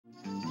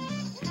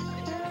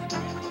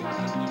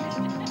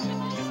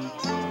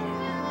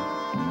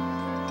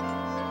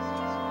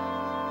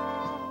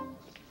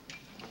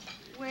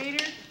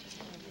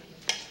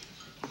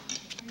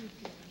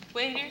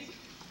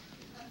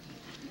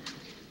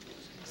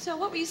So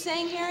what were you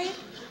saying, Harriet?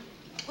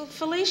 Well,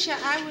 Felicia,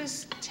 I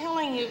was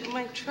telling you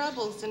my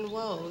troubles and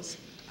woes.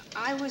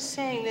 I was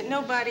saying that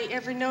nobody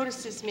ever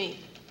notices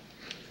me.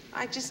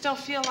 I just don't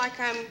feel like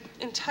I'm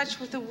in touch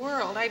with the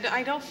world.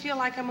 I don't feel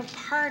like I'm a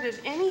part of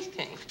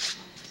anything.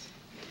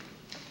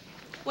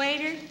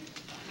 Waiter?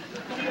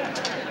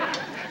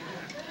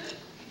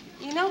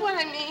 You know what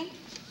I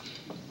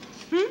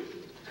mean?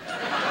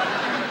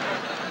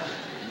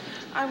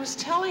 I was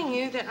telling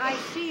you that I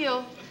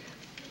feel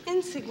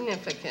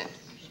insignificant.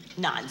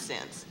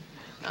 Nonsense.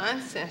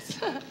 Nonsense.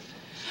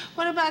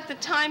 What about the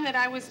time that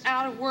I was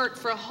out of work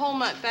for a whole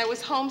month? I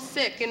was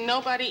homesick and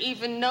nobody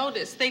even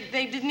noticed. They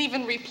didn't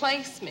even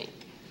replace me.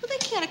 Well, they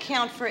can't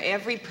account for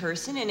every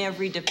person in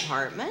every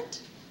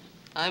department.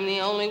 I'm the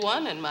only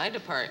one in my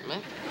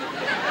department.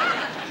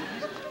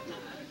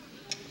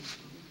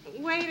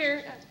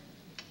 Waiter.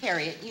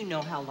 Harriet, you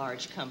know how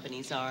large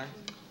companies are.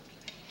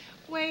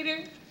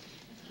 Waiter.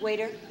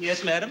 Waiter?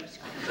 Yes, madam?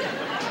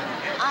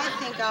 I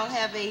think I'll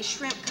have a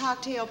shrimp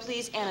cocktail,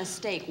 please, and a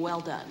steak well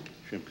done.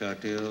 Shrimp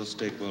cocktail,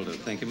 steak well done.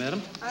 Thank you,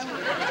 madam.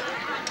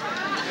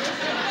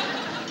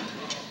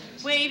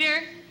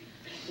 Waiter.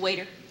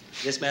 Waiter.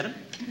 Yes, madam?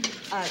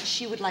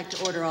 She would like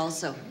to order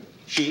also.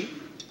 She?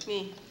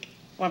 Me.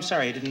 Oh, I'm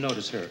sorry, I didn't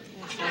notice her.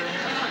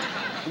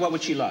 Yes, What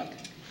would she like?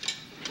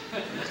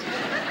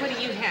 what are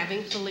you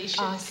having,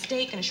 Felicia? A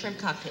steak and a shrimp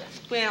cocktail.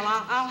 Well,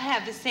 I'll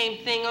have the same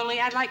thing, only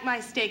I'd like my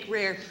steak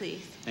rare,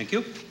 please. Thank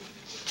you.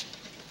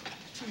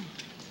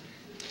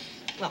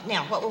 Well,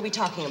 now, what were we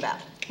talking about?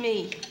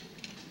 Me.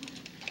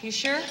 You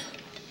sure?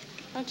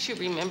 Don't you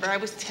remember? I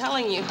was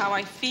telling you how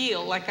I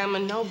feel like I'm a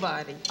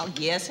nobody. Oh,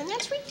 yes, and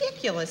that's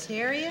ridiculous,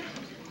 Harriet.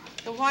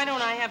 And why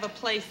don't I have a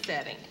place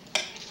setting?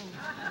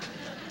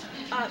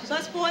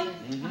 Busboy?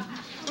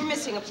 We're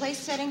missing a place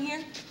setting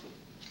here.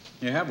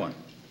 You have one.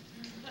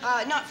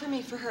 Not for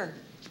me, for her.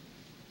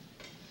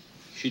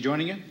 She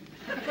joining you?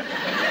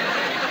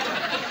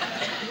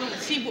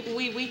 See,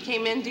 we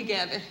came in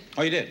together.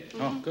 Oh, you did?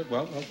 Oh, good.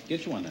 Well, I'll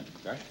get you one then.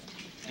 All right.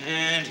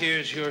 And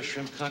here's your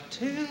shrimp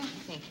cocktail.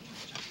 Thank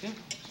you. Okay.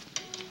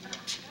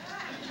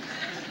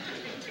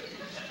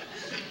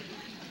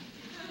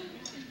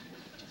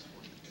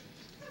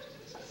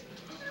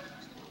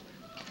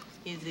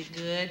 Is it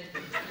good?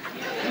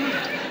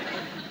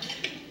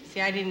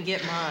 See, I didn't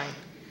get mine.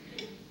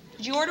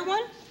 Did you order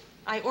one?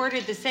 I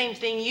ordered the same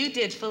thing you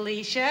did,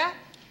 Felicia.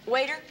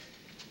 Waiter?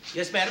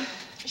 Yes, madam?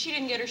 She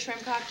didn't get her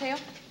shrimp cocktail?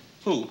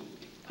 Who?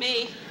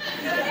 Me.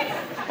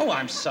 Oh,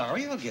 I'm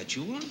sorry. I'll get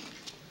you one.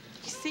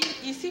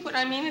 You see what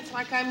I mean? It's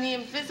like I'm the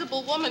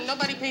invisible woman.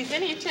 Nobody pays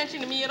any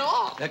attention to me at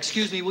all.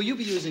 Excuse me, will you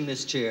be using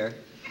this chair?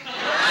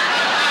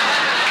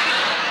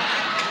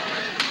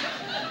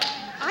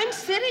 I'm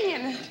sitting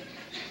in it.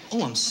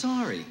 Oh, I'm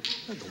sorry.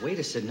 Well, the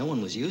waiter said no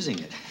one was using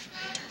it.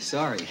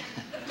 Sorry.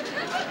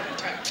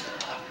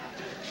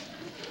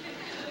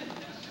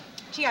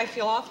 Gee, I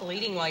feel awful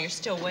eating while you're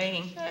still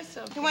waiting. That's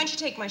okay. Hey, why don't you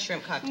take my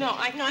shrimp cocktail? No,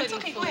 I No, it's couldn't,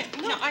 okay. Go ahead.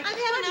 Felicia. No, I I've had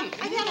enough.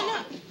 couldn't. I've had No.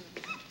 enough.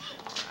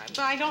 But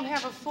I don't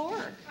have a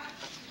fork.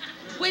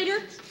 Waiter,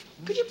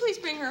 could you please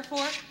bring her a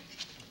fork?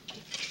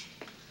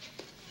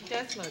 It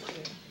does look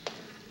good.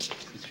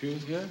 It's you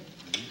here?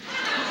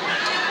 What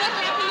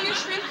happened to your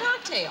shrimp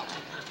cocktail?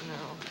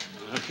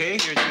 No. Okay,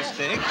 here's your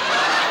steak.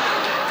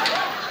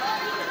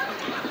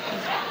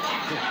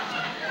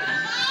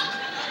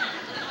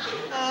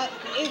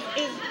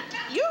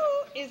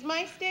 Is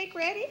my steak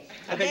ready?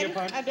 I beg your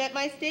pardon? I bet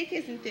my steak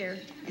isn't there.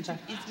 I'm sorry.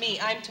 It's me.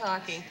 I'm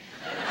talking.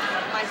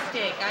 My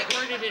steak. I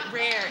ordered it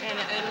rare,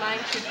 and mine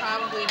should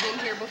probably have been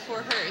here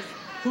before hers.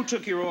 Who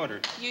took your order?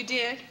 You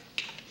did?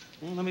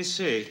 Well, let me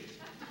see.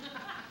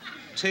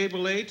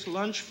 Table 8,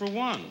 lunch for 1.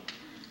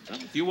 Well,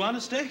 if you want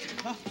a steak,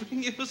 I'll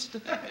bring you a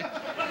steak.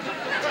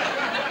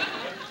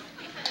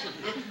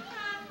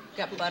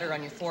 Got butter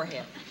on your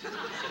forehead.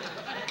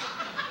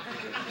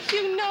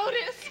 You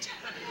noticed?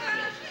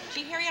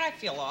 Gee, Harriet, I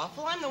feel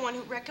awful. I'm the one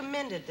who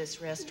recommended this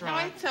No,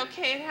 restaurant. it's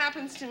okay. It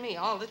happens to me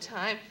all the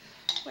time.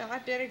 Well, I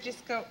better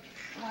just go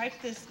wipe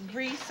this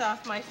grease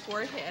off my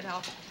forehead.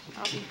 I'll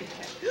be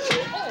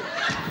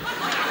back.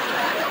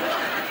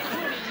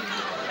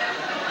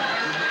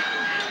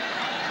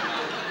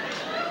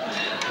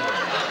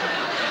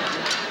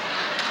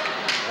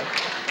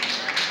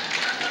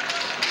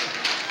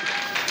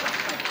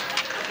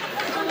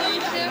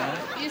 Felicia,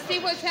 you see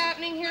what's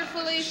happening here,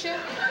 Felicia?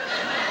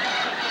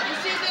 You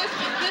see this?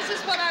 This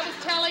is what I was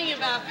telling you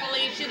about,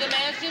 Felicia. The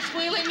man's just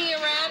wheeling me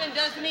around and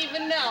doesn't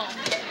even know.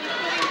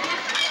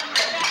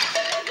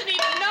 Doesn't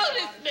even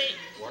notice me.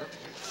 Water?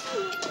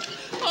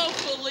 Oh,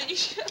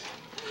 Felicia.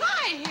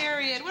 Hi,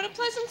 Harriet. What a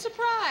pleasant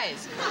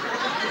surprise.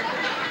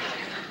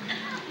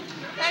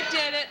 That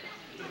did it.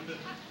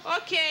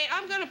 Okay,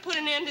 I'm going to put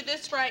an end to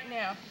this right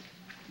now.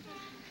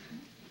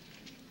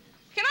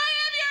 Can I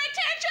have your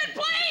attention,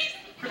 please?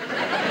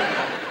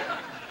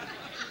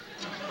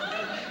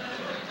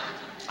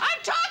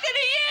 I'm talking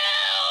to you!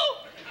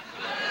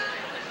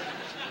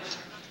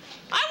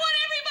 I want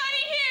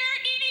everybody here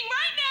eating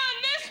right now in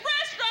this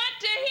restaurant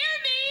to hear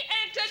me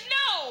and to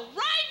know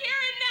right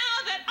here and now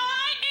that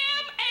I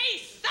am a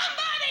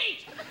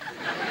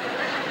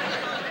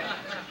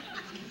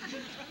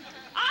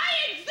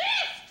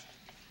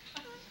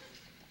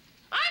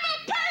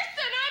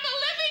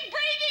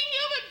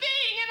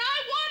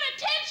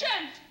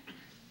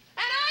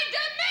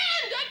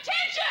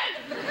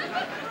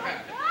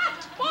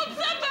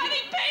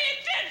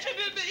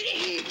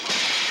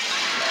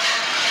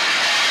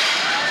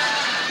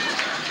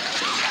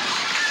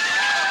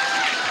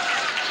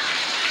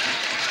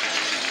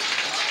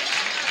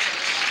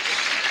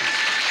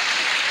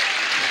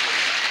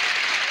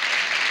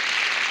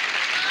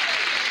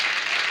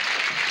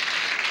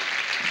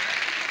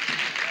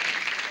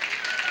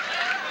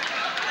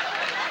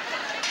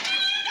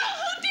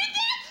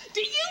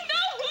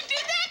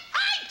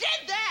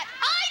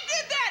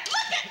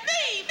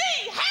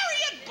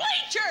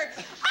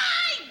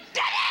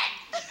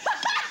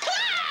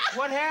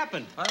What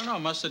happened? I don't know.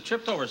 Must have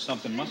tripped over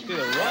something. Must be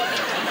the rug.